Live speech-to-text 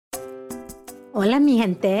Hola, mi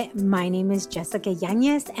gente. My name is Jessica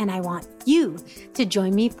Gonzalez, and I want you to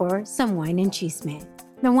join me for some Wine and Chisme.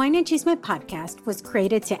 The Wine and Chisme podcast was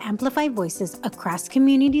created to amplify voices across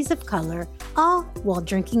communities of color, all while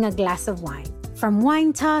drinking a glass of wine. From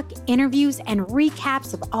wine talk, interviews, and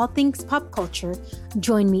recaps of all things pop culture,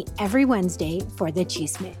 join me every Wednesday for the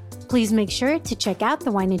Chisme. Please make sure to check out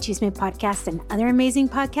the Wine and Chisme podcast and other amazing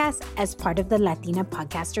podcasts as part of the Latina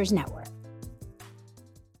Podcasters Network.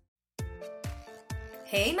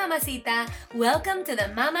 Hey mamacita, welcome to the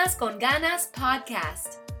Mamas con Ganas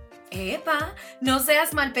podcast. Epa, no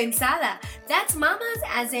seas mal pensada. That's mamas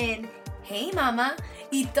as in, hey mama.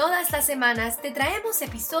 Y todas las semanas te traemos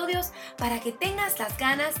episodios para que tengas las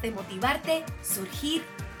ganas de motivarte, surgir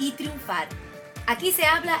y triunfar. Aquí se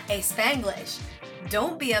habla Spanglish.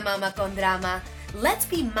 Don't be a mama con drama. Let's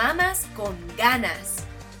be mamas con ganas.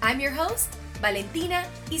 I'm your host, Valentina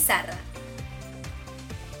Izarra.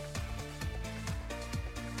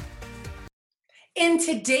 In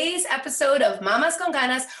today's episode of Mamas con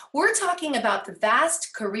Ganas, we're talking about the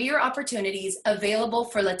vast career opportunities available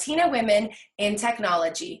for Latina women in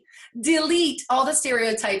technology. Delete all the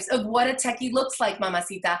stereotypes of what a techie looks like,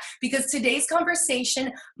 mamacita, because today's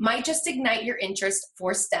conversation might just ignite your interest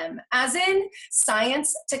for STEM, as in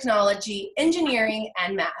science, technology, engineering,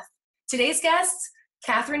 and math. Today's guests,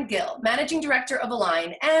 Catherine Gill, Managing Director of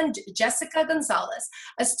Align, and Jessica Gonzalez,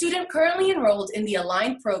 a student currently enrolled in the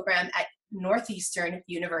Align program at Northeastern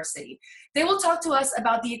University. They will talk to us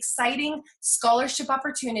about the exciting scholarship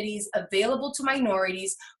opportunities available to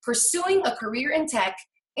minorities pursuing a career in tech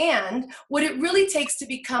and what it really takes to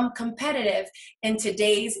become competitive in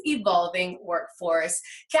today's evolving workforce.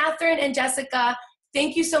 Catherine and Jessica,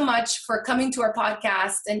 thank you so much for coming to our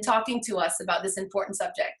podcast and talking to us about this important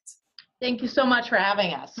subject. Thank you so much for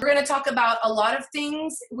having us. We're going to talk about a lot of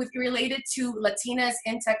things related to Latinas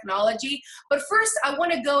in technology. But first, I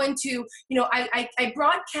want to go into, I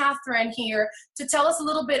brought Catherine here to tell us a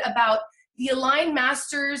little bit about the Align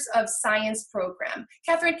Masters of Science program.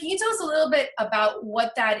 Catherine, can you tell us a little bit about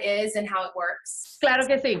what that is and how it works? Claro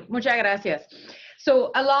que sí. Muchas gracias.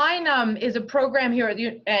 So Align is a program here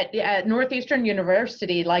at Northeastern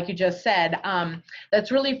University, like you just said,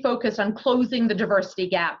 that's really focused on closing the diversity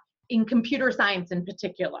gap in computer science in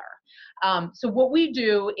particular. So what we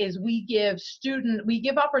do is we give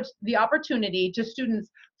the opportunity to students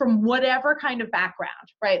from whatever kind of background,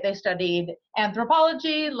 right? They studied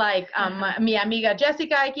anthropology, like mi amiga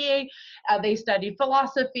Jessica aquí. They studied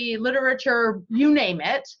philosophy, literature, you name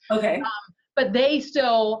it. Okay. But they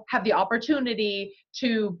still have the opportunity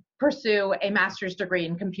to pursue a master's degree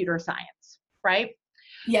in computer science, right?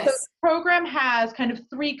 Yes. So the program has kind of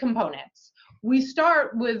three components. We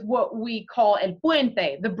start with what we call el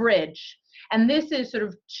puente, the bridge. And this is sort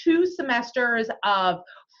of 2 semesters of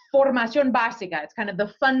formación básica. It's kind of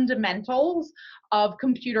the fundamentals of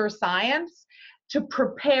computer science to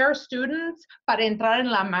prepare students para entrar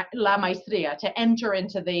en la maestría, to enter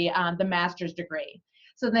into the master's degree.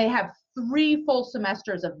 So they have 3 full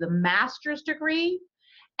semesters of the master's degree.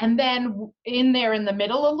 And then in the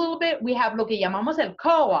middle a little bit, we have lo que llamamos el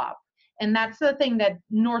co-op. And that's the thing that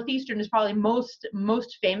Northeastern is probably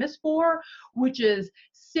most famous for, which is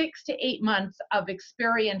 6 to 8 months of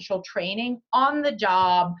experiential training on the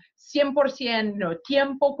job, 100%,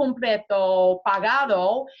 tiempo completo,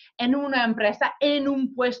 pagado, en una empresa, en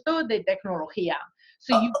un puesto de tecnología.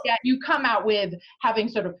 So you come out with having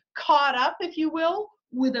sort of caught up, if you will,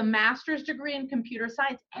 with a master's degree in computer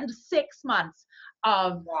science and 6 months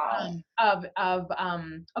of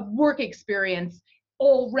work experience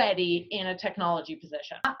already in a technology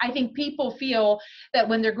position. I think people feel that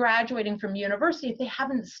when they're graduating from university, if they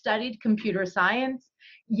haven't studied computer science,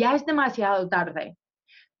 ya es demasiado tarde,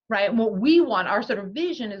 right? And what we want, our sort of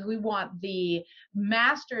vision is we want the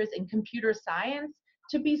master's in computer science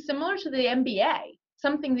to be similar to the MBA,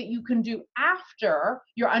 something that you can do after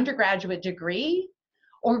your undergraduate degree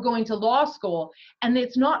or going to law school, and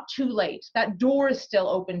it's not too late. That door is still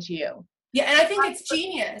open to you. Yeah, and I think it's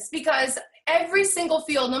genius because every single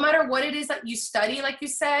field, no matter what it is that you study, like you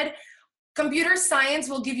said, computer science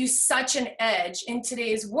will give you such an edge in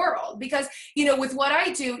today's world because, with what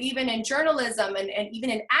I do, even in journalism and even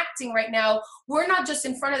in acting right now, we're not just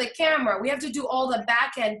in front of the camera. We have to do all the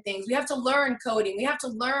back end things. We have to learn coding. We have to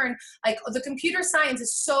learn, the computer science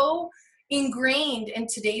is so ingrained in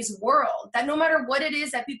today's world that no matter what it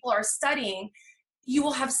is that people are studying, you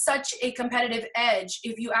will have such a competitive edge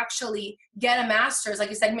if you actually get a master's, like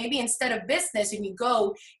you said, maybe instead of business, and you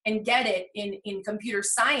go and get it in computer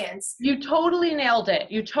science. You totally nailed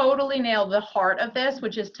it. You totally nailed the heart of this,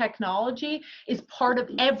 which is technology is part of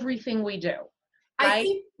everything we do. right? I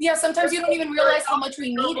think, yeah, sometimes you don't even realize how much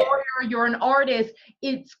we need it. You're an artist,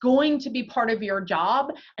 it's going to be part of your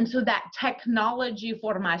job. And so that technology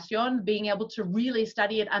formación, being able to really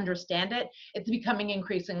study it, understand it, it's becoming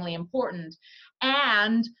increasingly important.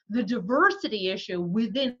 And the diversity issue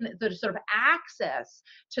within the sort of access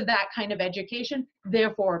to that kind of education,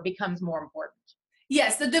 therefore, becomes more important.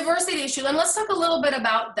 Yes, the diversity issue. And let's talk a little bit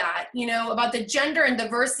about that, about the gender and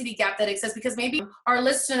diversity gap that exists, because maybe our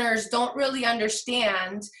listeners don't really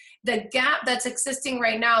understand the gap that's existing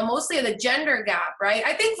right now, mostly the gender gap, right?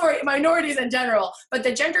 I think for minorities in general, but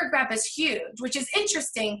the gender gap is huge, which is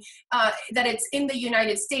interesting that it's in the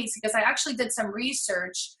United States, because I actually did some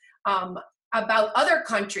research about other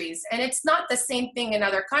countries, and it's not the same thing in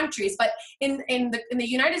other countries, but in the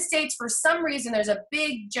United States, for some reason, there's a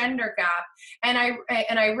big gender gap, and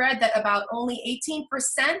I read that about only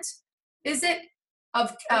 18%, is it,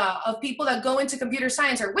 of people that go into computer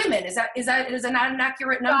science are women. Is that not an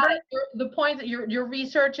accurate number? The point that your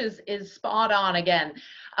research is spot on again.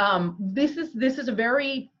 This is a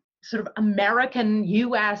very sort of American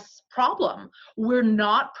US problem. We're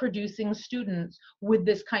not producing students with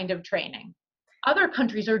this kind of training. Other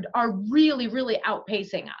countries are really, really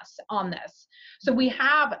outpacing us on this. So we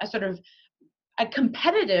have a sort of a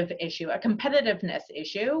competitive issue, a competitiveness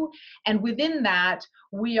issue. And within that,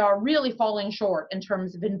 we are really falling short in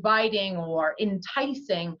terms of inviting or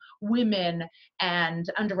enticing women and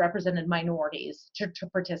underrepresented minorities to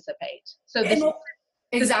participate. So this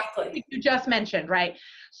exactly you just mentioned, right?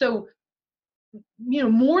 So,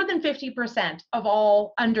 more than 50% of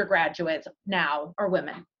all undergraduates now are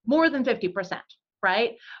women. More than 50%,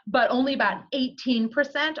 right? But only about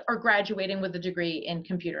 18% are graduating with a degree in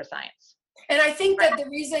computer science. And I think that the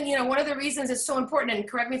reason, one of the reasons it's so important, and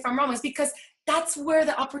correct me if I'm wrong, is because that's where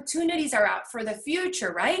the opportunities are at for the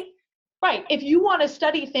future, right? Right. If you want to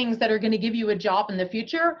study things that are going to give you a job in the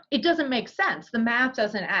future, it doesn't make sense. The math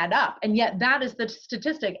doesn't add up. And yet that is the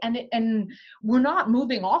statistic. And we're not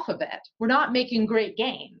moving off of it. We're not making great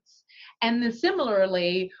gains. And then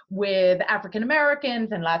similarly with African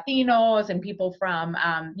Americans and Latinos and people from,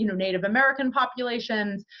 Native American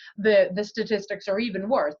populations, the statistics are even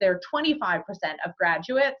worse. There are 25% of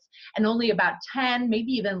graduates and only about 10,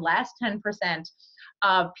 maybe even less, 10%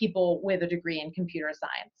 of people with a degree in computer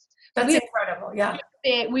science. That's incredible, yeah.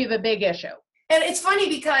 We have a big issue. And it's funny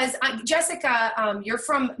because, Jessica, you're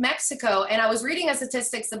from Mexico, and I was reading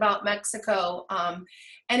statistics about Mexico,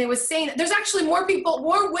 and it was saying that there's actually more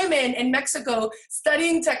women in Mexico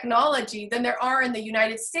studying technology than there are in the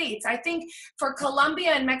United States. I think for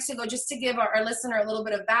Colombia and Mexico, just to give our listener a little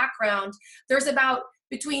bit of background, there's about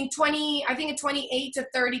between 28 to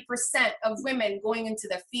 30% of women going into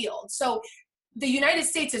the field. So the United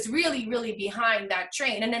States is really, really behind that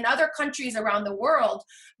train. And in other countries around the world,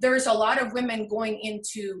 there's a lot of women going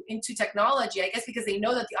into technology, I guess, because they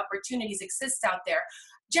know that the opportunities exist out there.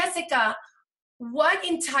 Jessica, what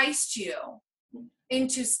enticed you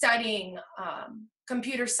into studying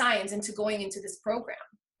computer science, into going into this program?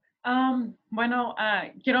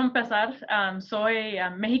 Quiero empezar. Soy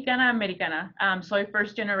mexicana americana. Soy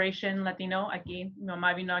first generation Latino aquí. Mi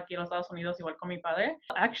mamá vino aquí a los Estados Unidos igual con mi padre.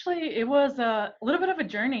 Actually, it was a little bit of a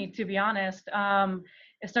journey, to be honest.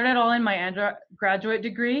 It started all in my undergraduate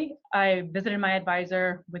degree. I visited my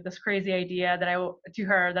advisor with this crazy idea that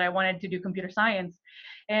I wanted to do computer science.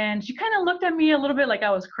 And she kind of looked at me a little bit like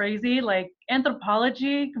I was crazy, like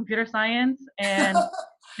anthropology, computer science. And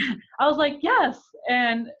I was like, yes.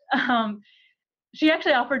 And she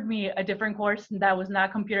actually offered me a different course that was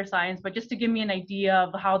not computer science, but just to give me an idea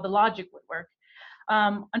of how the logic would work.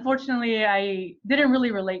 Unfortunately, I didn't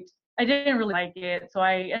really like it. So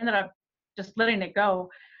I ended up just letting it go.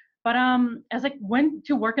 But as I went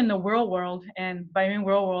to work in the real world, and by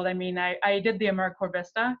real world, I mean, I did the AmeriCorps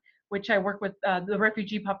Vista, which I work with the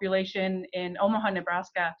refugee population in Omaha,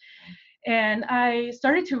 Nebraska. And I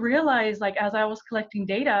started to realize, like, as I was collecting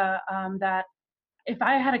data, that if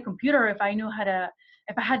I had a computer, if I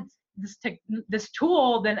had this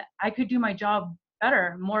tool, then I could do my job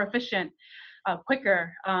better, more efficient,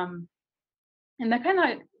 quicker. And that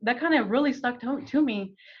kind of really stuck to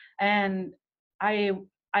me. And I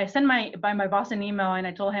sent my boss an email, and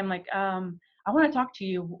I told him, like, I want to talk to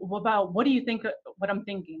you about what do you think what I'm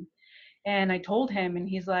thinking. And I told him, and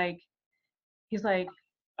he's like,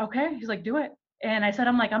 okay. He's like, do it. And I said,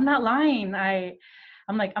 I'm not lying.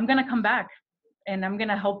 I'm going to come back and I'm going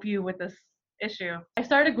to help you with this issue. I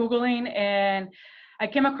started Googling, and I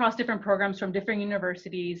came across different programs from different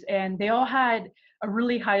universities, and they all had a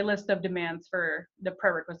really high list of demands for the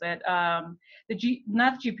prerequisite.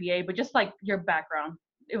 Not GPA, but just like your background.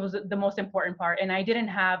 it was the most important part. And I didn't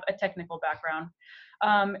have a technical background.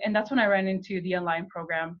 And that's when I ran into the online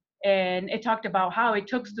program. And it talked about how it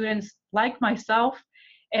took students like myself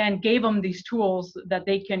and gave them these tools that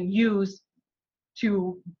they can use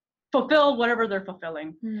to fulfill whatever they're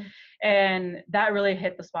fulfilling. And that really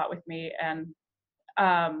hit the spot with me. And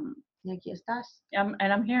Y aquí estás.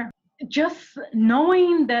 I'm here. Just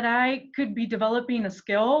knowing that I could be developing a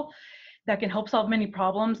skill that can help solve many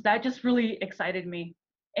problems, that just really excited me.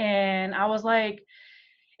 And I was like,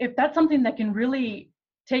 if that's something that can really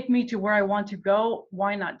take me to where I want to go,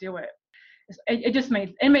 why not do it?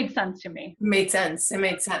 It made sense to me. It made sense.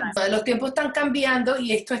 Los tiempos están cambiando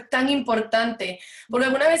y esto es tan importante, porque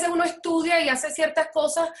algunas veces uno estudia y hace ciertas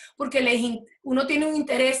cosas porque uno tiene un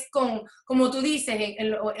interés como tú dices,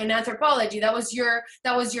 en anthropology. That was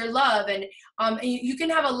your love, and you can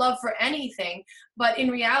have a love for anything, but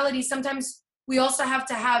in reality, sometimes we also have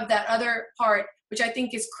to have that other part, which I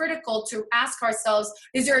think is critical to ask ourselves: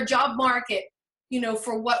 is there a job market,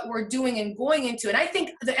 for what we're doing and going into? And I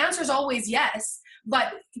think the answer is always yes,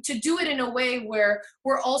 but to do it in a way where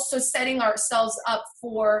we're also setting ourselves up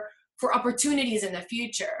for opportunities in the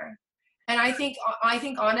future. And I think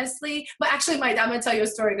honestly, but actually I'm going to tell you a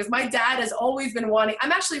story, because my dad has always been wanting,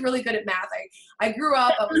 I'm actually really good at math. I grew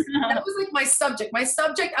up, that was like my subject,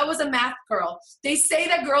 I was a math girl. They say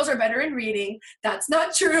that girls are better in reading. That's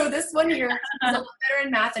not true. This one here is a little better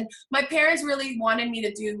in math. And my parents really wanted me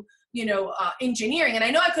to do engineering, and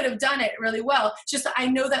I know I could have done it really well. It's just that I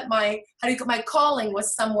know that my calling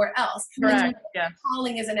was somewhere else. Right. Yeah. My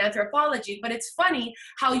calling is in anthropology. But it's funny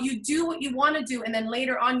how you do what you want to do, and then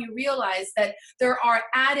later on you realize that there are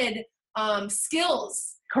added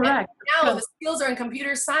skills. Correct. And now the skills are in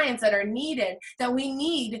computer science that are needed, that we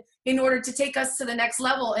need in order to take us to the next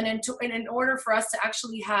level, and in order for us to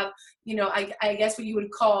actually have, I guess what you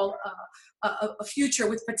would call a future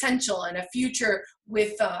with potential, and a future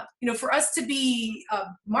with, for us to be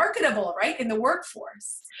marketable, right, in the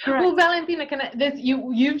workforce. Correct. Well, Valentina,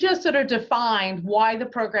 you've just sort of defined why the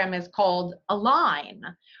program is called Align,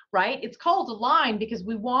 right? It's called Align because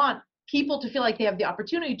we want people to feel like they have the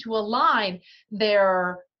opportunity to align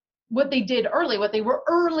what they were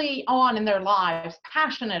early on in their lives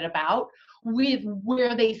passionate about, with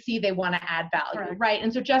where they see they want to add value, right?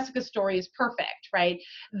 And so Jessica's story is perfect, right?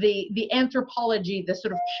 The anthropology, the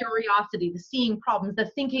sort of curiosity, the seeing problems, the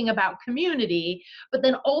thinking about community, but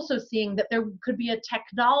then also seeing that there could be a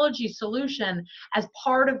technology solution as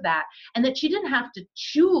part of that, and that she didn't have to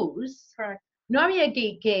choose. Correct. No había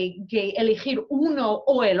que elegir uno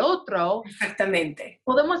o el otro. Exactamente.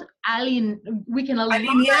 Podemos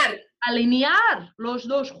alinear los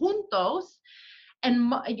dos juntos.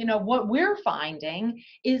 And what we're finding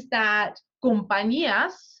is that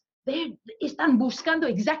compañías están buscando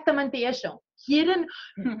exactamente eso. Quieren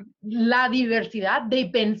la diversidad de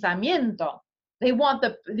pensamiento. They want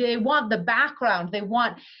the background. They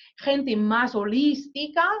want gente más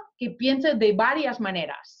holística que piense de varias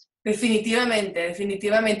maneras.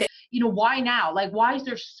 Definitivamente. Why now? Like, why is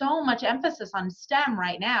there so much emphasis on STEM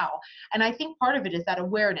right now? And I think part of it is that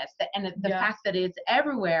awareness and the fact that it's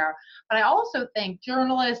everywhere. But I also think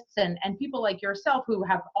journalists and people like yourself who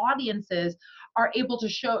have audiences are able to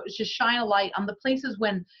shine a light on the places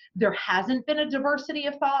when there hasn't been a diversity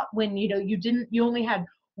of thought, when, you only had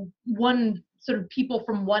one sort of people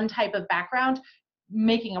from one type of background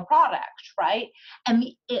making a product, right? And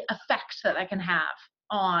the effect that can have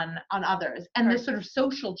on others, and this sort of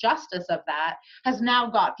social justice of that has now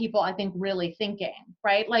got people, I think, really thinking,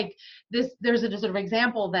 right? Like there's a sort of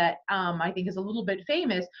example that I think is a little bit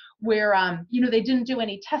famous, where they didn't do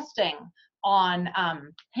any testing on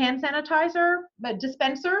hand sanitizer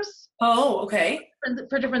dispensers. Oh, okay.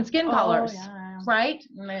 For different skin colors, right?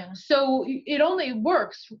 Yeah. So it only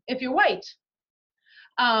works if you're white.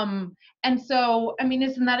 And so, I mean,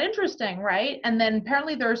 isn't that interesting, right? And then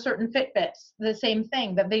apparently there are certain Fitbits, the same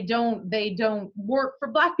thing, that they don't work for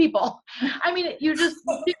Black people. I mean, you just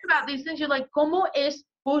think about these things, you're like, ¿cómo es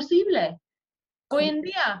posible? Hoy en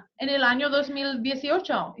día, en el año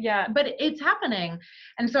 2018. Yeah. But it's happening.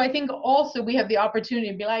 And so I think also we have the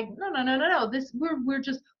opportunity to be like, no.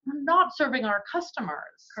 We're not serving our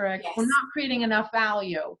customers. Correct. Yes. We're not creating enough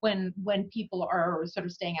value when people are sort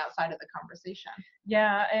of staying outside of the conversation.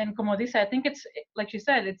 Yeah, and como dice, I think it's, like you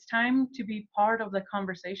said, it's time to be part of the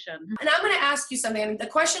conversation. And I'm going to ask you something, and the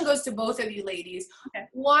question goes to both of you ladies. Okay.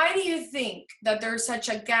 Why do you think that there's such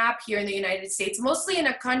a gap here in the United States, mostly in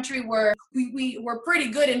a country where we're pretty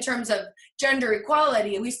good in terms of gender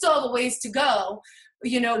equality? We still have a ways to go,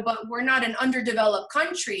 but we're not an underdeveloped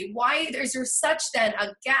country. Why is there such then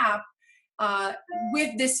a gap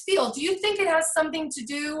with this field. Do you think it has something to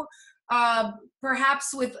do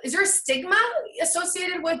perhaps with, is there a stigma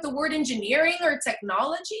associated with the word engineering or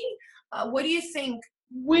technology? What do you think?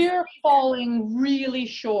 We're falling really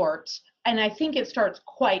short, and I think it starts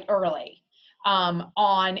quite early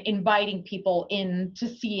on inviting people into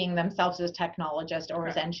seeing themselves as technologists or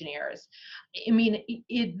as engineers. I mean,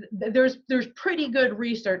 there's pretty good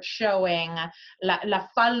research showing la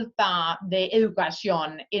falta de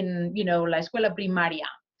educación in, la escuela primaria.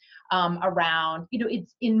 Around,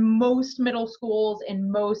 it's in most middle schools,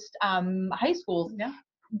 in most high schools,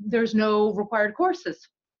 there's no required courses.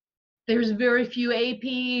 There's very few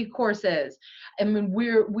AP courses. I mean,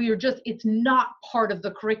 we're just, it's not part of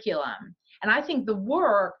the curriculum. And I think the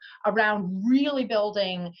work around really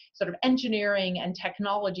building sort of engineering and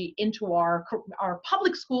technology into our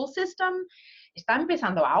public school system está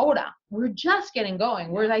empezando ahora. We're just getting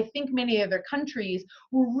going. Whereas I think many other countries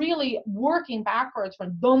were really working backwards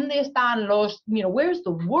from ¿dónde están los, where's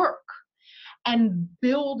the work? And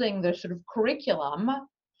building the sort of curriculum.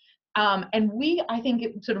 And we, I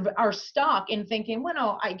think, sort of are stuck in thinking,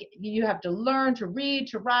 you have to learn to read,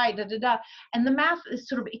 to write, and the math is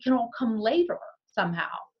sort of, it can all come later somehow.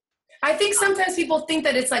 I think sometimes people think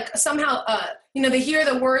that it's like somehow, they hear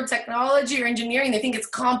the word technology or engineering, they think it's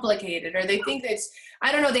complicated, or they think it's,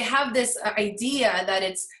 I don't know, they have this idea that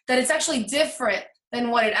it's actually different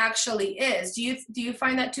than what it actually is. Do you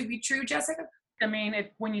find that to be true, Jessica? I mean,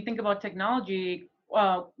 when you think about technology,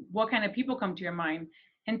 what kind of people come to your mind?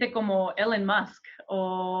 Gente como Elon Musk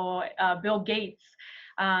or Bill Gates.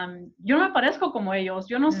 Yo no me parezco como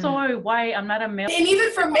ellos. Yo no soy white. I'm not a male. And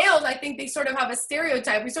even for males, I think they sort of have a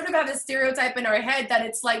stereotype. We sort of have a stereotype in our head that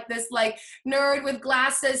it's like this nerd with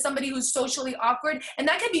glasses, somebody who's socially awkward. And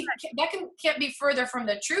that can't be further from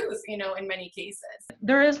the truth, in many cases.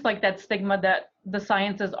 There is that stigma that the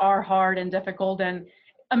sciences are hard and difficult. And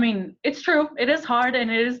I mean, it's true. It is hard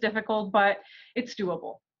and it is difficult, but it's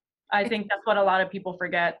doable. I think that's what a lot of people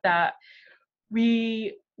forget, that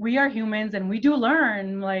we are humans and we do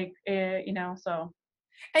learn, so.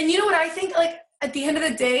 And you know what I think, at the end of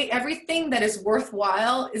the day, everything that is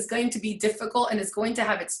worthwhile is going to be difficult and it's going to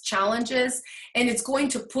have its challenges, and it's going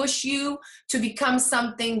to push you to become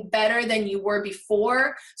something better than you were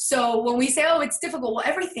before. So when we say, it's difficult, well,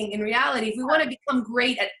 everything in reality, if we want to become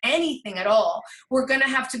great at anything at all, we're going to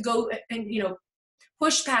have to go and,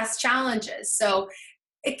 push past challenges. So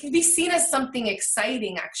it can be seen as something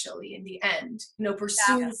exciting, actually, in the end,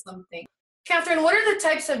 pursuing something. Catherine, what are the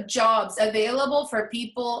types of jobs available for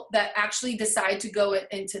people that actually decide to go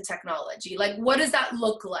into technology? What does that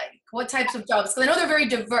look like? What types of jobs? Because I know they're very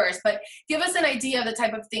diverse, but give us an idea of the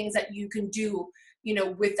type of things that you can do,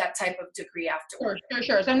 with that type of degree afterwards.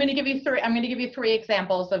 Sure. So I'm going to give you three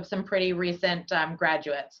examples of some pretty recent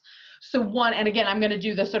graduates. So one, and again, I'm going to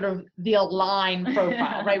do the Align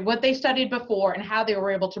profile, right? What they studied before and how they were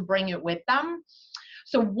able to bring it with them.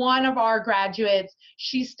 So one of our graduates,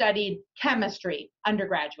 she studied chemistry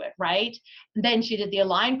undergraduate, right? And then she did the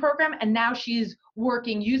Align program, and now she's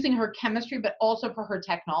working using her chemistry, but also for her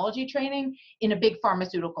technology training in a big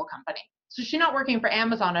pharmaceutical company. So she's not working for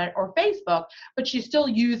Amazon or Facebook, but she's still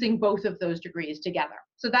using both of those degrees together.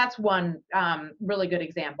 So that's one really good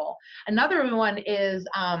example. Another one is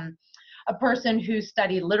a person who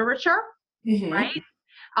studied literature, right?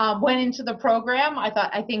 Went into the program,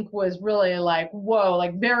 I think was really whoa,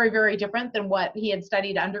 very, very different than what he had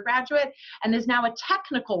studied undergraduate, and is now a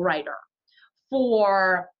technical writer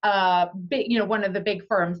for one of the big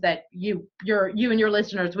firms that you and your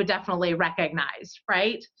listeners would definitely recognize,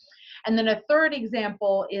 right? And then a third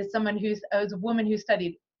example is a woman who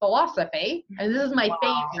studied philosophy, and this is my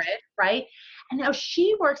favorite, right? And now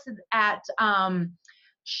she works at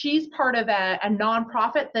she's part of a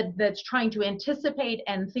nonprofit that's trying to anticipate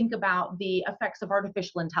and think about the effects of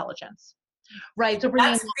artificial intelligence, right? So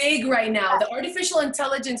that's big right now, the artificial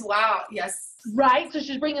intelligence. Wow, yes. Right, so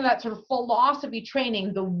she's bringing that sort of philosophy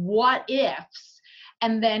training, the what ifs,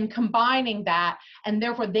 and then combining that, and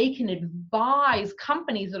therefore they can advise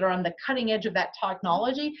companies that are on the cutting edge of that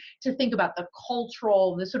technology to think about the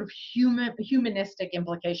cultural, the sort of humanistic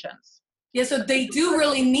implications. Yeah, so they do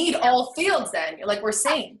really need all fields then, like we're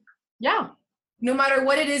saying. Yeah. No matter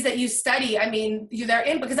what it is that you study, I mean, they're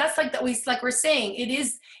in, because that's like we're saying, it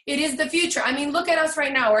is the future. I mean, look at us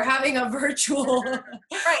right now. We're having a virtual.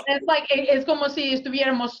 Right. Es como si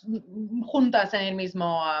estuviéramos juntas en el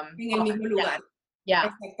mismo lugar.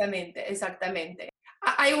 Yeah. Exactamente.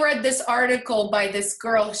 I read this article by this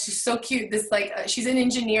girl. She's so cute. This she's in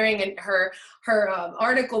engineering, and her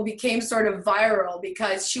article became sort of viral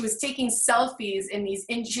because she was taking selfies in these.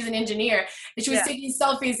 She's an engineer, and she was taking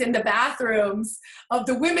selfies in the bathrooms of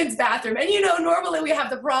the women's bathroom. And normally we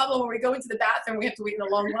have the problem when we go into the bathroom, we have to wait in a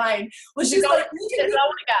long line. Well, she's like,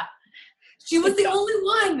 she was the only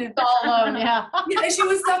one. All alone, yeah. Yeah, she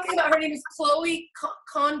was talking about, her name is Chloe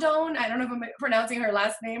Condon. I don't know if I'm pronouncing her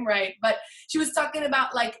last name right, but she was talking about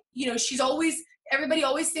she's always, everybody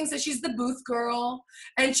always thinks that she's the booth girl,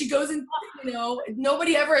 and she goes in,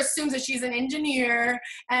 nobody ever assumes that she's an engineer,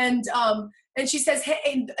 and she says,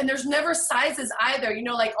 hey, and there's never sizes either.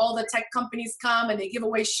 All the tech companies come and they give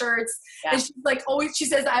away shirts. Yeah. And she's always, she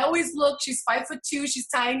says, I always look, she's 5'2", she's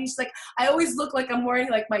tiny. She's like, I always look like I'm wearing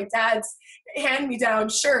my dad's hand-me-down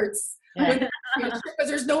shirts. Yeah. Because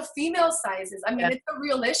there's no female sizes. I mean, it's a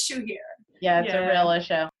real issue here. Yeah, it's a real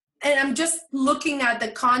issue. And I'm just looking at the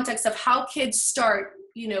context of how kids start,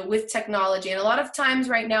 with technology. And a lot of times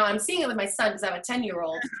right now, I'm seeing it with my son because I have a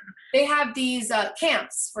 10-year-old. They have these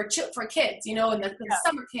camps for kids, in the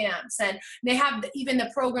summer camps, and they have even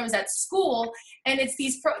the programs at school. And it's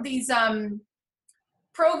these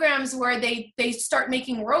programs where they start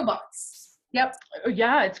making robots. Yep.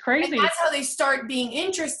 Yeah, it's crazy. And that's how they start being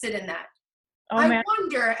interested in that. I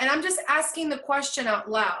wonder, and I'm just asking the question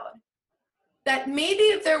out loud, that maybe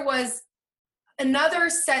if there was another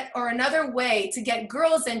set or another way to get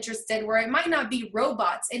girls interested, where it might not be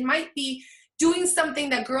robots, it might be doing something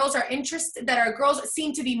that girls are interested, that our girls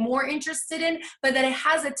seem to be more interested in, but that it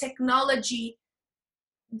has a technology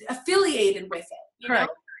affiliated with it.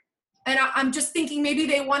 Correct. And I'm just thinking maybe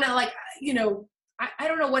they want to I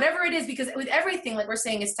don't know, whatever it is, because with everything, like we're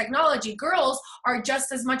saying, is technology. Girls are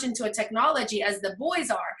just as much into a technology as the boys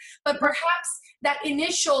are. But perhaps that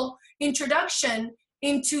initial introduction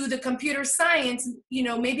into the computer science,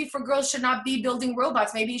 maybe for girls should not be building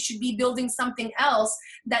robots. Maybe it should be building something else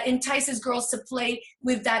that entices girls to play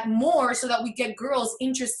with that more, so that we get girls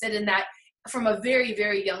interested in that from a very,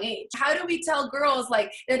 very young age. How do we tell girls that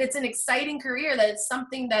it's an exciting career, that it's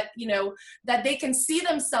something that, that they can see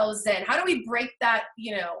themselves in? How do we break that,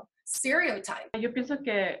 stereotype? Yo pienso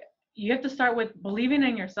que you have to start with believing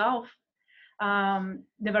in yourself.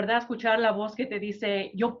 De verdad escuchar la voz que te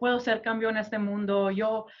dice, yo puedo hacer cambio en este mundo,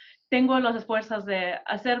 yo tengo las esfuerzos de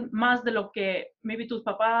hacer más de lo que maybe tus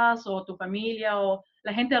papás o tu familia o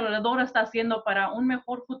la gente alrededor está haciendo para un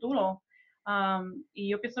mejor futuro. Y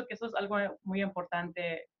yo pienso que eso es algo muy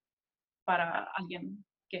importante para alguien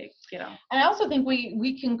que quiera. And I also think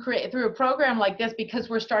we can create, through a program like this, because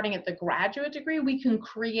we're starting at the graduate degree, we can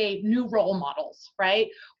create new role models, right?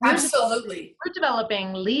 Absolutely. We're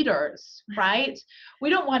developing leaders, right? We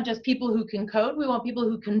don't want just people who can code. We want people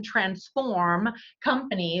who can transform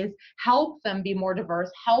companies, help them be more diverse,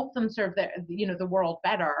 help them serve the world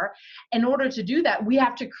better. In order to do that, we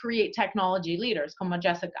have to create technology leaders, como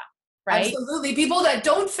Jessica. Right? Absolutely. People that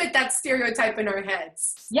don't fit that stereotype in our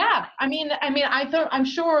heads. Yeah. I'm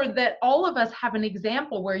sure that all of us have an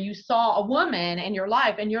example where you saw a woman in your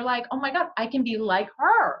life and you're like, oh my God, I can be like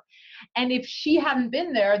her. And if she hadn't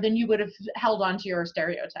been there, then you would have held on to your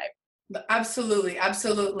stereotype. Absolutely.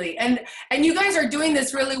 Absolutely. And you guys are doing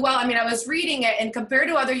this really well. I mean, I was reading it, and compared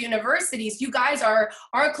to other universities, you guys are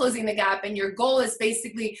closing the gap, and your goal is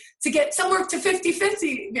basically to get somewhere to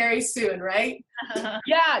 50-50 very soon, right?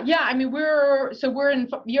 Yeah. I mean, we're in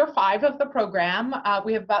year 5 of the program.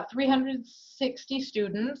 We have about 360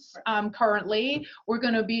 students currently. We're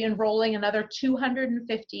going to be enrolling another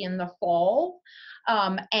 250 in the fall.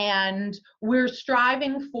 And we're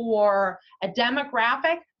striving for a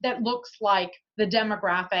demographic that looks like the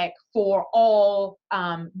demographic for all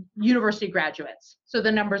university graduates. So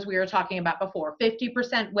the numbers we were talking about before,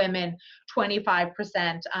 50% women, 25%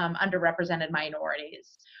 underrepresented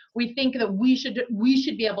minorities. We think that we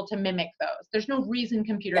should be able to mimic those. There's no reason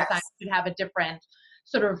computer science should have a different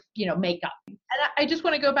sort of, makeup. And I just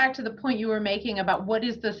want to go back to the point you were making about what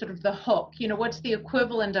is the sort of the hook, what's the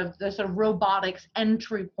equivalent of the sort of robotics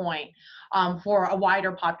entry point for a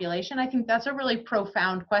wider population. I think that's a really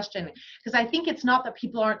profound question, because I think it's not that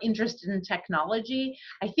people aren't interested in technology.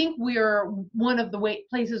 I think one of the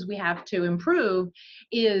places we have to improve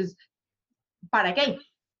is para qué?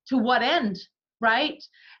 To what end, right?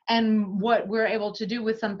 And what we're able to do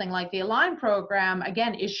with something like the Align program,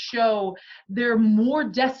 again, is show there are more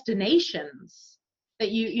destinations that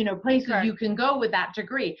places you can go with that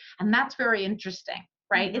degree. And that's very interesting.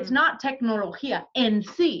 right? It's not tecnología en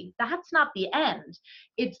sí. That's not the end.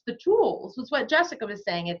 It's the tools. It's what Jessica was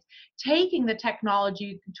saying. It's taking the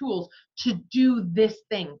technology tools to do this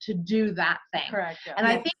thing, to do that thing. Correct. Yeah. And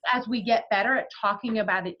I think as we get better at talking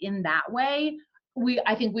about it in that way,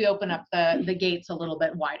 I think we open up the gates a little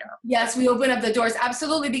bit wider. Yes, we open up the doors.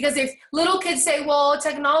 Absolutely. Because if little kids say, well,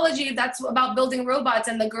 technology, that's about building robots,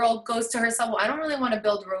 and the girl goes to herself, well, I don't really want to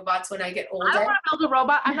build robots when I get older. I don't want to build a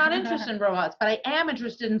robot. I'm not interested in robots, but I am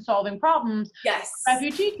interested in solving problems. Yes.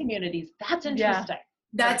 Refugee communities. That's interesting.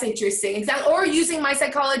 That's interesting. Exactly. Or using my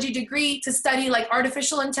psychology degree to study like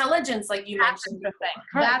artificial intelligence, like you mentioned.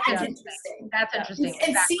 That's interesting. That's interesting.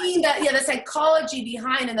 And seeing that, the psychology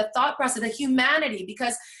behind and the thought process, the humanity,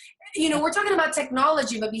 because, we're talking about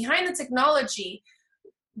technology, but behind the technology,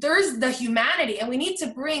 there's the humanity, and we need to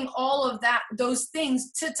bring all of those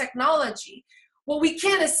things to technology. What we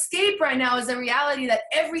can't escape right now is the reality that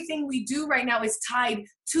everything we do right now is tied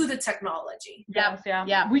to the technology.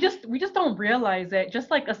 Yeah. We just don't realize it. Just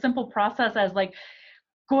like a simple process as like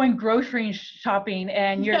going grocery shopping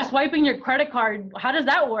and you're swiping your credit card. How does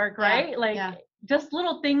that work, right? Just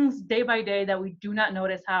little things day by day that we do not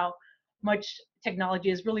notice how much technology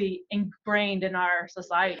is really ingrained in our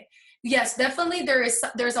society. Yes, definitely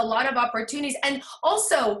there's a lot of opportunities. And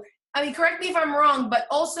also, correct me if I'm wrong, but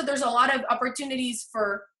also there's a lot of opportunities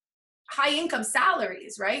for high income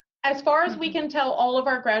salaries, right? As far as we can tell, all of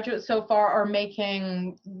our graduates so far are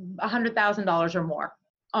making $100,000 or more.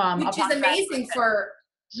 Which is amazing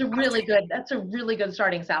that's a really good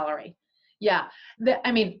starting salary. Yeah.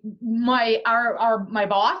 My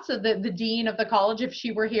boss, the dean of the college, if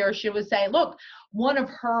she were here, she would say, look, one of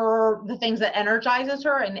the things that energizes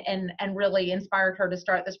her and really inspired her to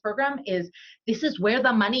start this program is this is where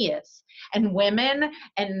the money is. And women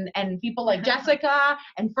and people like Jessica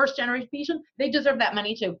and first generation, they deserve that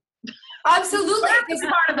money too. Absolutely. It's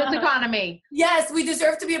part of this economy. Yes, we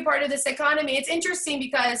deserve to be a part of this economy. It's interesting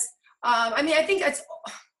because, I think it's,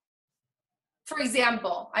 for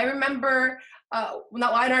example, I remember, I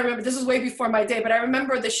don't remember, this was way before my day, but I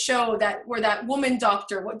remember the show where that woman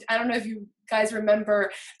doctor, I don't know if you guys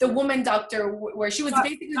remember the woman doctor where she was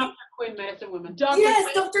basically Dr. Quinn, medicine woman.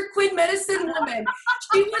 Dr. Quinn, medicine woman.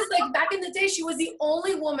 She was like, back in the day, she was the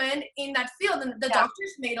only woman in that field, and the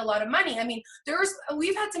doctors made a lot of money.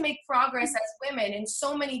 We've had to make progress as women in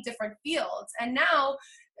so many different fields, and now,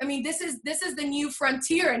 this is the new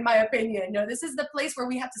frontier, in my opinion. This is the place where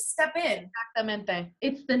we have to step in. Exactamente.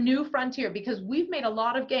 It's the new frontier because we've made a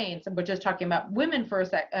lot of gains, and we're just talking about women for a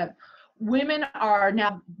sec. Women are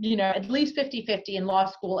now, at least 50-50 in law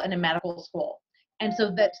school and in medical school. And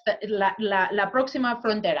so that's la próxima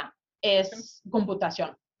frontera es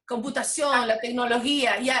computación. Computación, la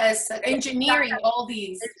tecnología, yes, engineering, all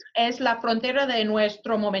these. Es la frontera de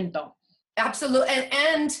nuestro momento. Absolutely.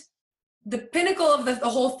 And the pinnacle of the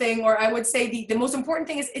whole thing, or I would say the most important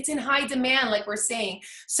thing, is it's in high demand, like we're saying.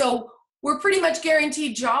 So we're pretty much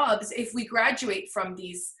guaranteed jobs if we graduate from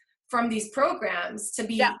these programs to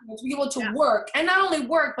be able to work, and not only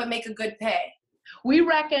work, but make a good pay. We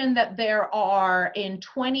reckon that there are, in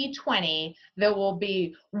 2020, there will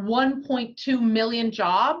be 1.2 million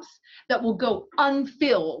jobs that will go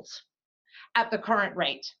unfilled at the current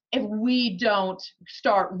rate if we don't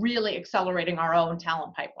start really accelerating our own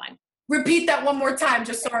talent pipeline. Repeat that one more time,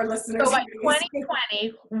 just so our listeners. So by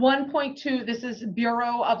 2020, 1.2, this is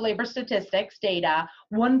Bureau of Labor Statistics data,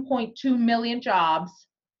 1.2 million jobs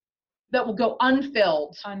that will go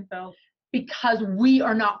unfilled. Because we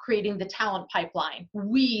are not creating the talent pipeline.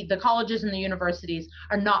 The colleges and the universities,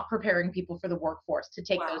 are not preparing people for the workforce to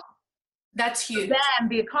take those. That's huge. Then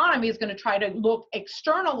the economy is going to try to look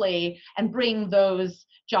externally and bring those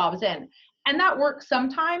jobs in. And that works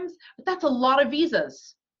sometimes, but that's a lot of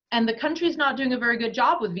visas. And the country's not doing a very good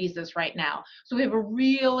job with visas right now. So we have a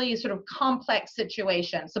really sort of complex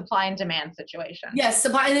situation, supply and demand situation. Yes,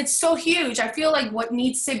 supply, and it's so huge. I feel like what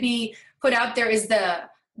needs to be put out there is the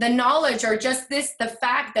knowledge, or just the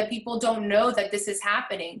fact that people don't know that this is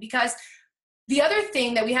happening. Because the other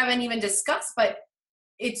thing that we haven't even discussed, but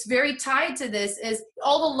it's very tied to this, is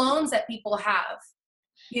all the loans that people have,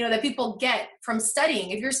 that people get from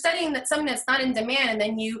studying. If you're studying something that's not in demand, and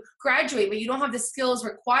then you graduate, but you don't have the skills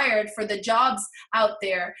required for the jobs out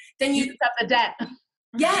there, then you have the debt.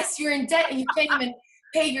 Yes, you're in debt, and you can't even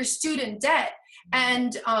pay your student debt.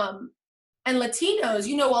 And Latinos,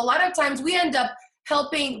 a lot of times we end up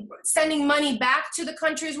sending money back to the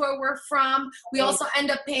countries where we're from. We also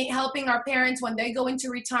end up helping our parents when they go into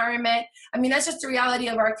retirement. I mean, that's just the reality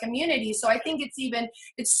of our community. So I think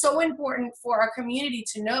it's so important for our community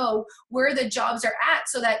to know where the jobs are at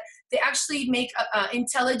so that they actually make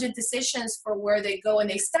intelligent decisions for where they go and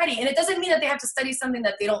they study. And it doesn't mean that they have to study something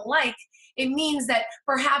that they don't like. It means that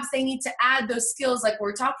perhaps they need to add those skills like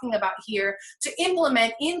we're talking about here to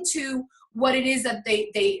implement into what it is that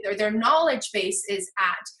their knowledge base is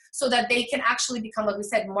at, so that they can actually become, like we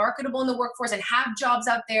said, marketable in the workforce and have jobs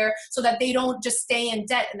out there so that they don't just stay in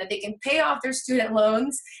debt, and that they can pay off their student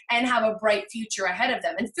loans and have a bright future ahead of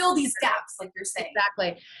them and fill these gaps, like you're saying.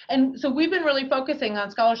 Exactly. And so we've been really focusing on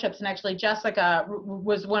scholarships, and actually Jessica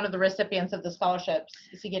was one of the recipients of the scholarships.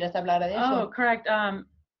 Si quieres hablar de eso. Oh, correct.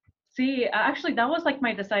 See, actually, that was like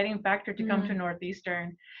my deciding factor to come to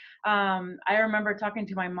Northeastern. I remember talking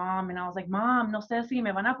to my mom, and I was like, Mom, no sé si me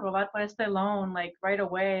van a aprobar para este loan, like right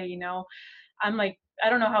away, you know. I'm like, I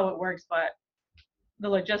don't know how it works, but the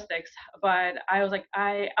logistics, but I was like,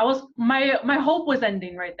 my hope was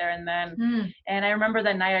ending right there and then. And I remember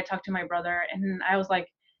that night I talked to my brother, and I was like,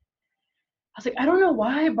 I don't know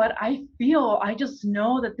why, but I just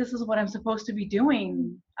know that this is what I'm supposed to be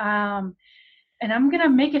doing. And I'm going to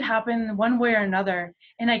make it happen one way or another.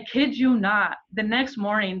 And I kid you not, the next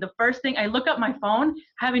morning, the first thing, I look up my phone,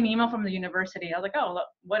 have an email from the university. I was like, oh,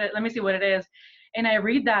 let me see what it is. And I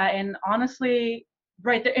read that, and honestly,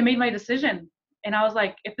 right there, it made my decision. And I was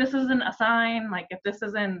like, if this isn't a sign, like if this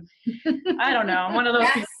isn't, I don't know, I'm one of those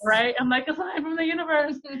people, right? I'm like, a sign from the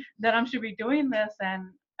universe that I should be doing this. And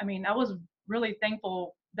I mean, I was really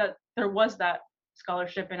thankful that there was that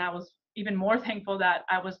scholarship. And I was even more thankful that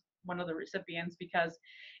I was one of the recipients, because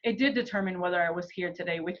it did determine whether I was here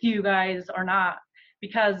today with you guys or not,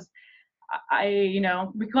 because we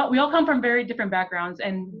all come from very different backgrounds.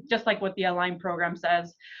 And just like what the Align program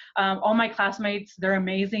says, all my classmates, they're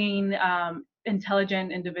amazing,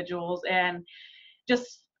 intelligent individuals, and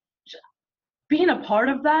just being a part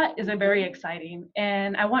of that is very exciting.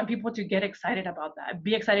 And I want people to get excited about that,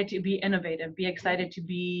 be excited to be innovative, be excited to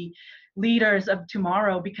be leaders of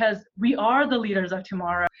tomorrow, because we are the leaders of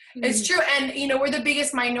tomorrow. It's true. And we're the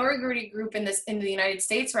biggest minority group in the United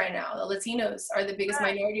States right now. The Latinos are the biggest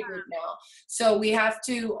minority group now. So we have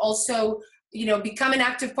to also, become an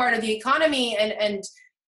active part of the economy and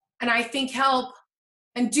I think help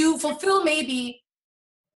and do fulfill maybe,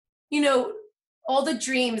 all the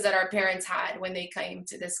dreams that our parents had when they came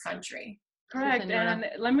to this country. Correct. And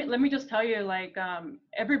let me just tell you, like,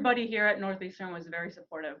 everybody here at Northeastern was very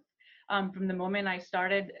supportive. From the moment I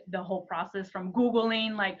started the whole process, from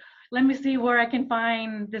Googling, like, let me see where I can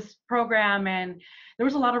find this program. And there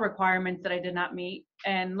was a lot of requirements that I did not meet.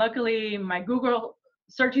 And luckily my Google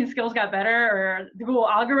searching skills got better, or the Google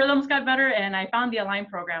algorithms got better, and I found the Align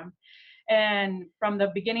program. And from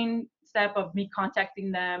the beginning step of me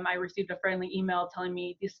contacting them, I received a friendly email telling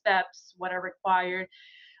me the steps, what are required.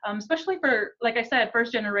 Especially for, like I said,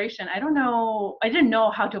 first generation, I didn't know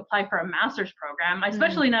how to apply for a master's program,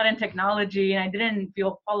 especially not in technology, and I didn't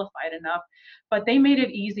feel qualified enough, but they made it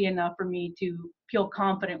easy enough for me to feel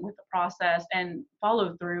confident with the process and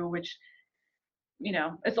follow through, which,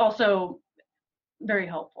 it's also very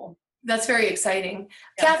helpful. That's very exciting.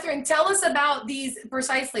 Yeah. Catherine, tell us about these,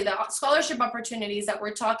 precisely the scholarship opportunities that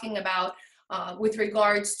we're talking about with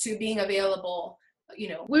regards to being available.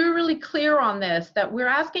 We were really clear on this, that we're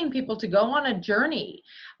asking people to go on a journey,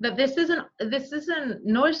 that this isn't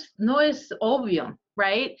no es obvio,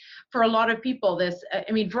 right? For a lot of people,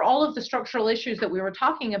 for all of the structural issues that we were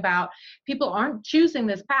talking about, people aren't choosing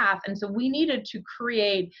this path. And so we needed to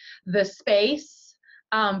create the space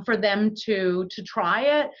for them to try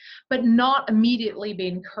it, but not immediately be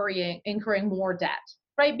incurring more debt.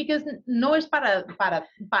 Right? Because no es para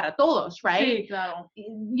todos, right? Sí, claro.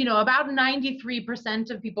 About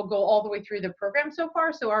 93% of people go all the way through the program so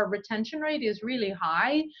far, so our retention rate is really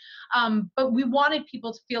high. But we wanted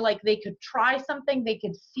people to feel like they could try something, they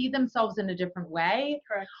could see themselves in a different way.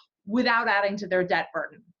 Correct. Without adding to their debt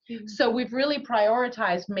burden. Mm-hmm. So we've really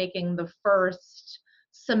prioritized making the first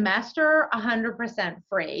semester 100%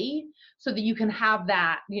 free, so that you can have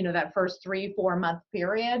that, that first 3-4 month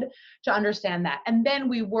period to understand that. And then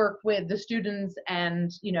we work with the students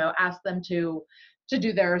and, ask them to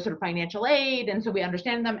do their sort of financial aid. And so we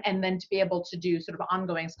understand them, and then to be able to do sort of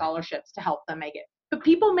ongoing scholarships to help them make it. But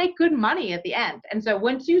people make good money at the end. And so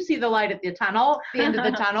once you see the light at the end of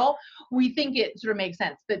the tunnel, we think it sort of makes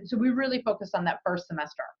sense. But so we really focus on that first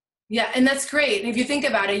semester. Yeah. And that's great. If you think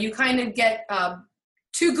about it, you kind of get,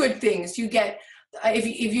 two good things. You get,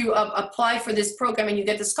 if you apply for this program and you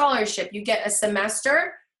get the scholarship, you get a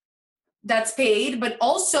semester that's paid, but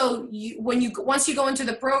also once you go into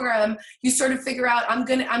the program, you sort of figure out I'm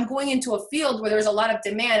going into a field where there's a lot of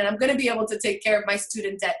demand, and I'm going to be able to take care of my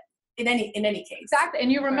student debt in any case. Exactly.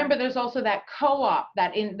 And you remember there's also that co-op,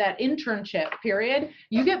 that internship period,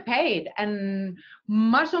 you get paid, and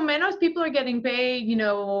más o menos people are getting paid,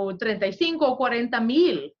 35, 40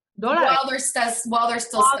 mil. While they're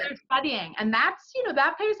still studying, and that's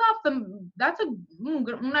that pays off that's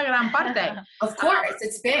una gran parte. Of course,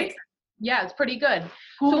 it's big. Yeah, it's pretty good.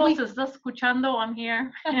 Google so está escuchando, I'm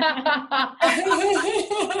here.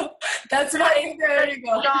 That's right. There you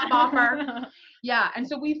go. Job offer. Yeah, and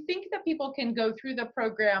so we think that people can go through the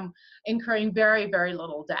program incurring very, very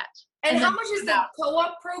little debt. And how much does the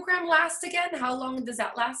co-op program last again? How long does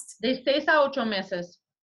that last? De 6 a 8 meses.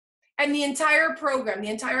 And the entire program, the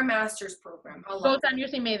entire master's program, how long? 2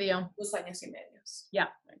 años y medio. 2 años y medios. Yeah.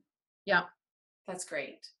 Yeah. That's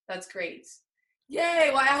great. That's great. Yay.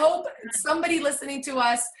 Well, I hope somebody listening to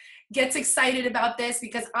us gets excited about this,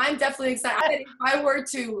 because I'm definitely excited. If I were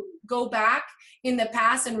to go back in the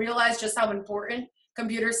past and realize just how important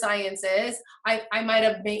computer science is, I might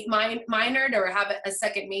have minored or have a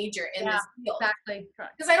second major in this field. Exactly.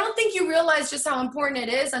 Because I don't think you realize just how important it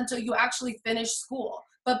is until you actually finish school.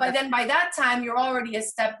 But by that time, you're already a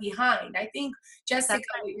step behind. I think, Jessica,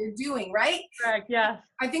 what you're doing, right? Correct, yes.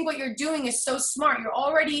 I think what you're doing is so smart. You're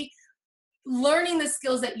already learning the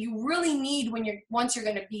skills that you really need once you're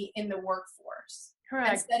going to be in the workforce.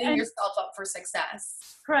 Correct. And setting yourself up for success.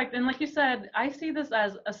 Correct. And like you said, I see this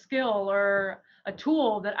as a skill or a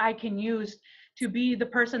tool that I can use to be the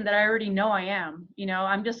person that I already know I am.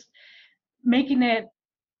 I'm just making it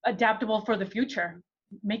adaptable for the future,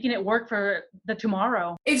 making it work for the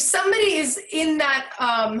tomorrow. If somebody is in that,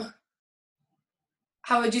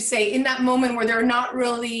 how would you say, in that moment where they're not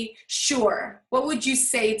really sure, what would you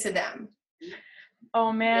say to them?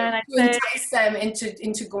 Oh man, to entice them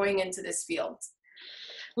into going into this field.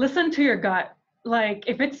 Listen to your gut. Like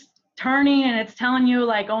if it's turning and it's telling you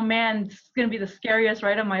like, oh man, this is going to be the scariest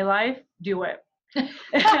ride of my life, do it. I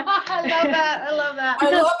love that. I love that.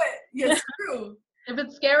 I love it. It's true. If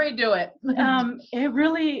it's scary, do it. It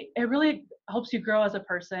really helps you grow as a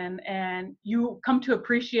person, and you come to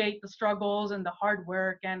appreciate the struggles and the hard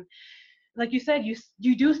work. And like you said,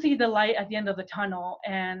 you do see the light at the end of the tunnel,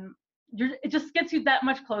 and it just gets you that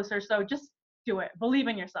much closer. So just do it. Believe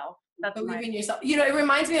in yourself. Believe in yourself. It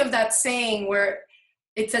reminds me of that saying where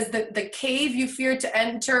it says that the cave you fear to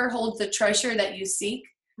enter holds the treasure that you seek.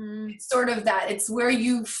 It's sort of that. It's where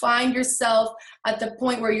you find yourself at the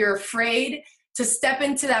point where you're afraid to step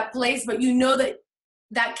into that place, but you know that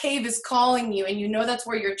cave is calling you, and you know that's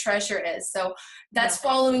where your treasure is. So that's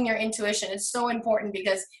following your intuition. It's so important,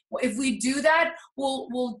 because if we do that,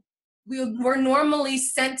 we're normally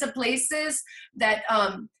sent to places that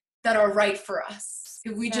are right for us.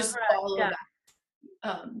 If we just follow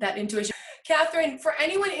that intuition. Catherine, for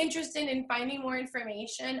anyone interested in finding more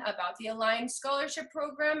information about the Aligned Scholarship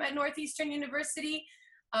Program at Northeastern University,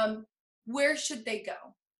 where should they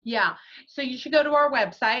go? Yeah, so you should go to our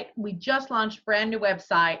website. We just launched a brand new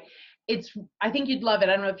website. I think you'd love it.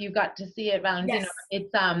 I don't know if you got to see it, Valentino.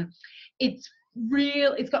 Yes. It's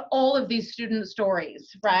real. It's got all of these student stories,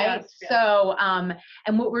 right? Yes, yes. So, and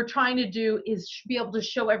what we're trying to do is be able to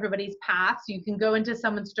show everybody's path. So you can go into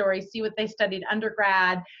someone's story, see what they studied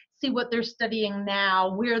undergrad, see what they're studying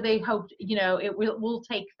now, where they hoped, it will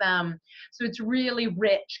take them. So it's really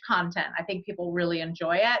rich content. I think people really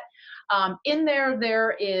enjoy it. In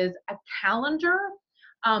there is a calendar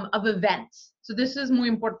of events. So this is muy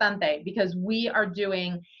importante, because we are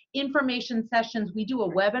doing information sessions. We do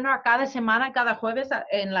a webinar cada semana, cada jueves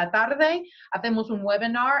en la tarde. Hacemos un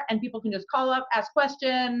webinar, and people can just call up, ask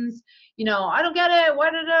questions. I don't get it.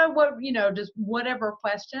 Just whatever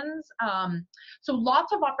questions. So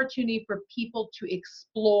lots of opportunity for people to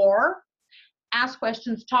explore, ask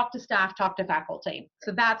questions, talk to staff, talk to faculty.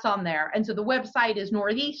 So that's on there. And so the website is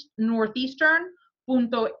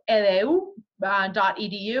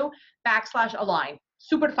northeastern.edu/align.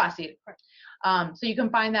 Super fácil. So you can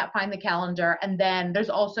find the calendar. And then there's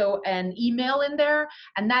also an email in there,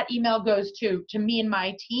 and that email goes to me and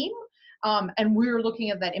my team. And we're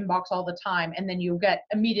looking at that inbox all the time. And then you get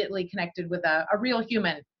immediately connected with a real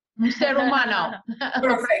human. Un ser humano.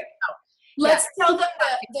 Perfect. Let's tell them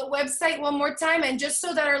the website one more time, and just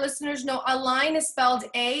so that our listeners know, Align is spelled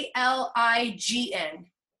ALIGN.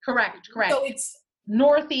 Correct. So it's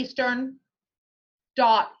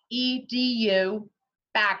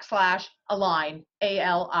northeastern.edu/align,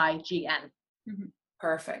 ALIGN. Mm-hmm.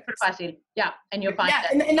 Perfect. Super fácil. Yeah, and you'll find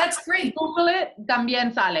it. And that's great. Google it,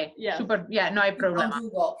 también sale. Yeah. Super, no hay problema. On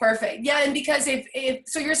Google. Perfect. Yeah, and because if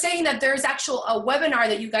so you're saying that there's actual a webinar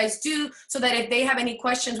that you guys do so that if they have any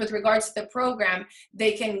questions with regards to the program,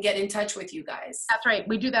 they can get in touch with you guys. That's right.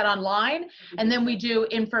 We do that online, and then we do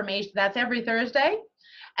information. That's every Thursday.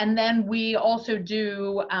 And then we also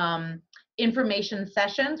do information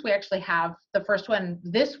sessions. We actually have the first one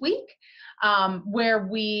this week, where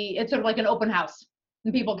it's sort of like an open house.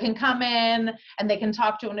 And people can come in and they can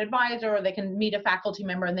talk to an advisor, or they can meet a faculty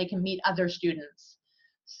member, and they can meet other students.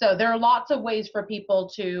 So there are lots of ways for people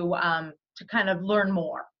to kind of learn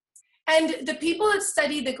more. And the people that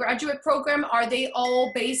study the graduate program, are they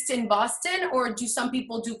all based in Boston, or do some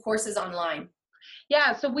people do courses online?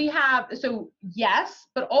 Yeah, so yes,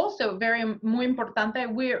 but also muy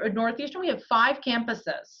importante, we're at Northeastern, we have 5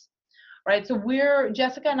 campuses. Right, so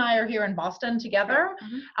Jessica and I are here in Boston together.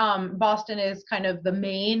 Mm-hmm. Boston is kind of the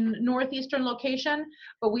main Northeastern location,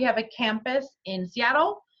 but we have a campus in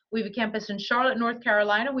Seattle. We have a campus in Charlotte, North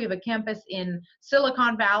Carolina. We have a campus in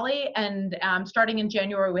Silicon Valley, and starting in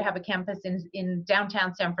January, we have a campus in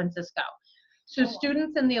downtown San Francisco. So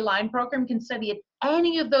students in the Align program can study at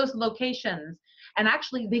any of those locations, and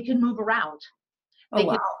actually they can move around. They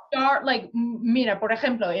can start, like, mira, por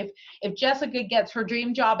ejemplo, if Jessica gets her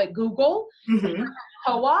dream job at Google, mm-hmm.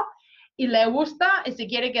 co-op, y le gusta, y se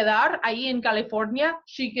quiere quedar ahí en California,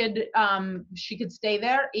 she could stay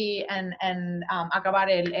there and acabar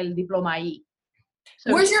el diploma ahí.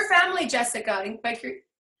 So, where's your family, Jessica?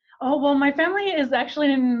 Oh, well, my family is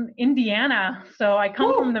actually in Indiana, so I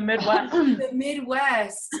come from the Midwest. The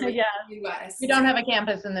Midwest. Yeah. Midwest. We don't have a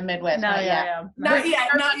campus in the Midwest. No, not yet.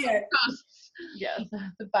 Not yet. Yes.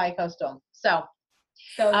 The bi-coastal. So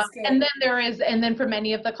and then for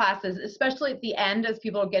many of the classes, especially at the end, as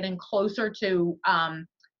people are getting closer to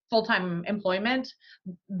full-time employment,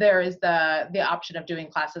 there is the option of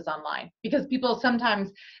doing classes online, because people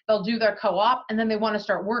sometimes they'll do their co-op and then they want to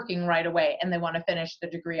start working right away, and they want to finish the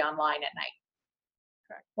degree online at night.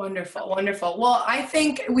 Wonderful, wonderful. Well, I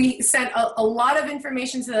think we sent a lot of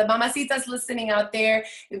information to the mamacitas listening out there.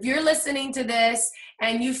 If you're listening to this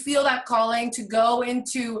and you feel that calling to go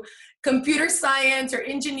into computer science or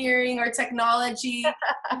engineering or technology,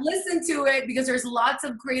 listen to it, because there's lots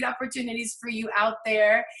of great opportunities for you out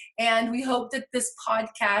there. And we hope that this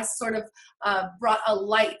podcast sort of brought a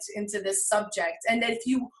light into this subject. And if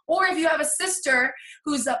you have a sister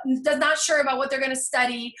who's not sure about what they're going to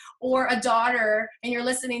study, or a daughter, and you're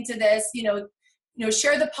listening to this,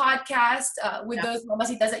 share the podcast with those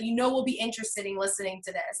mamacitas that will be interested in listening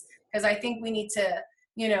to this, because I think we need to,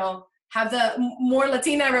 have the more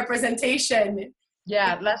Latina representation.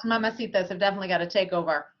 Yeah, las mamacitas have definitely got to take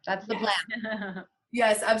over. That's the plan.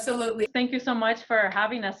 Yes, absolutely. Thank you so much for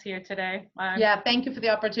having us here today. Thank you for the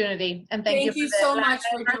opportunity, and thank you so much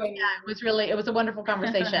for joining. It was a wonderful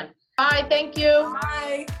conversation. Bye, thank you.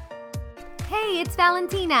 Bye. Hey, it's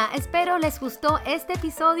Valentina. Espero les gustó este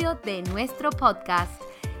episodio de nuestro podcast.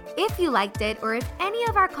 If you liked it, or if any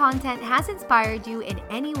of our content has inspired you in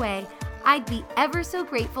any way, I'd be ever so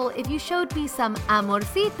grateful if you showed me some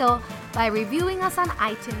amorcito by reviewing us on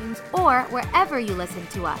iTunes or wherever you listen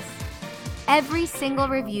to us. Every single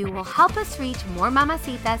review will help us reach more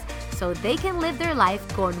mamacitas so they can live their life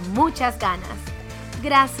con muchas ganas.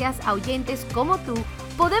 Gracias a oyentes como tú,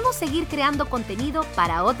 podemos seguir creando contenido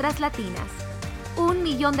para otras latinas.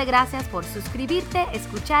 1,000,000 de gracias por suscribirte,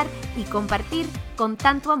 escuchar y compartir con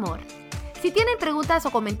tanto amor. Si tienen preguntas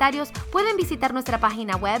o comentarios, pueden visitar nuestra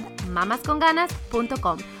página web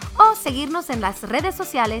mamasconganas.com o seguirnos en las redes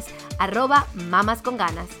sociales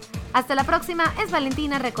 @mamasconganas. Hasta la próxima, es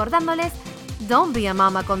Valentina recordándoles, don't be a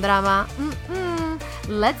mama con drama,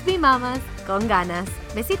 let's be mamas con ganas.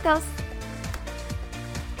 Besitos.